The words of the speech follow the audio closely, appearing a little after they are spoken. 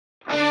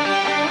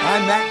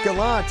I'm Matt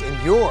Gallant,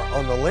 and you're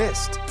on the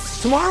list.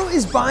 Tomorrow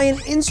is Buying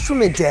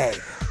Instrument Day.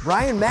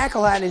 Brian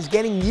McElhatton is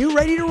getting you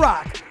ready to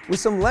rock with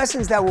some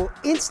lessons that will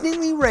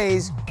instantly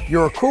raise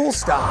your cool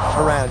stock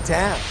around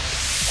town.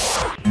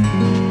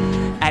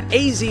 At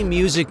AZ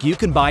Music, you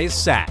can buy a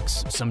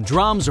sax, some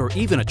drums, or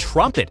even a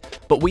trumpet,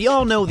 but we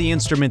all know the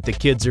instrument the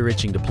kids are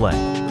itching to play: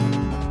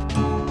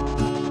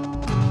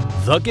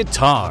 the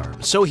guitar.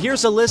 So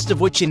here's a list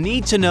of what you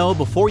need to know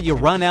before you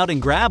run out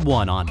and grab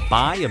one on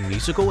Buy a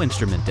Musical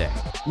Instrument Day.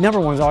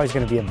 Number one is always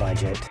going to be a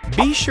budget.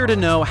 Be sure to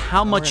know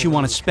how much you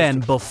want to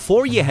spend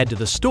before you head to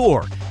the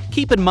store.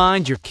 Keep in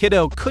mind your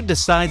kiddo could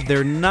decide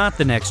they're not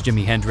the next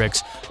Jimi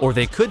Hendrix, or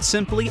they could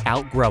simply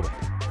outgrow it.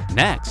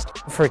 Next,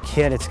 For a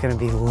kid, it's going to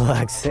be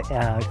looks,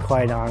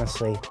 quite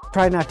honestly.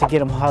 Try not to get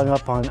them hung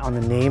up on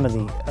the name of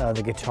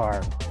the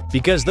guitar.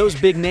 because those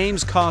big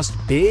names cost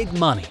big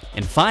money.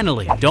 And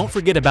finally, don't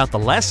forget about the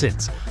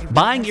lessons.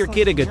 Buying your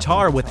kid a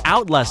guitar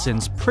without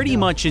lessons pretty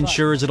much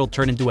ensures it'll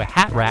turn into a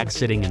hat rack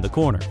sitting in the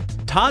corner.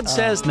 Todd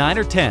says 9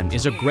 or 10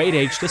 is a great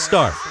age to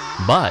start,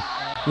 but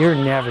You're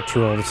never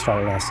too old to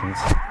start lessons.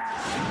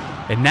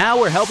 And now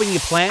we're helping you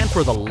plan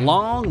for the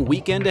long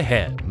weekend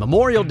ahead.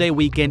 Memorial Day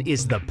weekend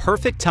is the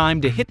perfect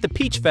time to hit the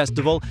Peach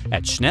Festival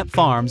at Schnepp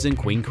Farms in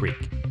Queen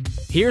Creek.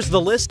 Here's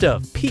the list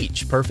of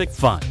Peach Perfect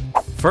Fun.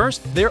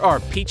 First, there are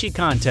peachy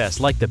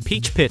contests like the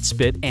Peach Pit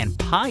Spit and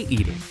pie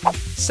eating.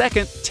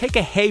 Second, take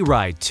a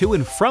hayride to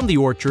and from the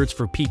orchards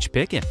for peach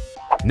picking.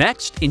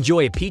 Next,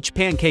 enjoy a peach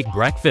pancake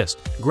breakfast.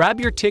 Grab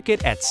your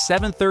ticket at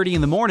 7:30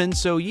 in the morning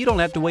so you don't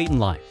have to wait in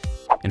line.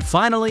 And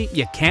finally,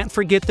 you can't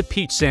forget the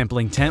peach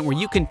sampling tent where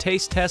you can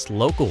taste test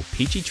local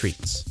peachy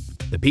treats.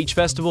 The Peach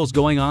Festival is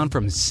going on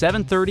from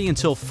 7:30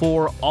 until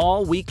 4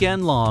 all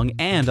weekend long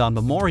and on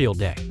Memorial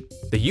Day.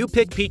 The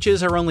U-Pick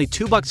peaches are only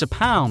 $2 a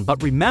pound,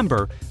 but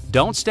remember,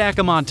 don't stack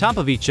them on top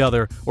of each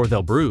other or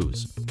they'll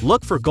bruise.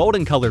 Look for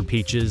golden colored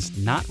peaches,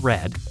 not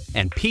red,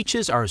 and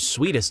peaches are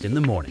sweetest in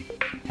the morning.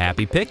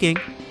 Happy picking!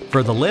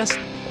 For The List,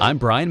 I'm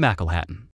Brian McElhatton.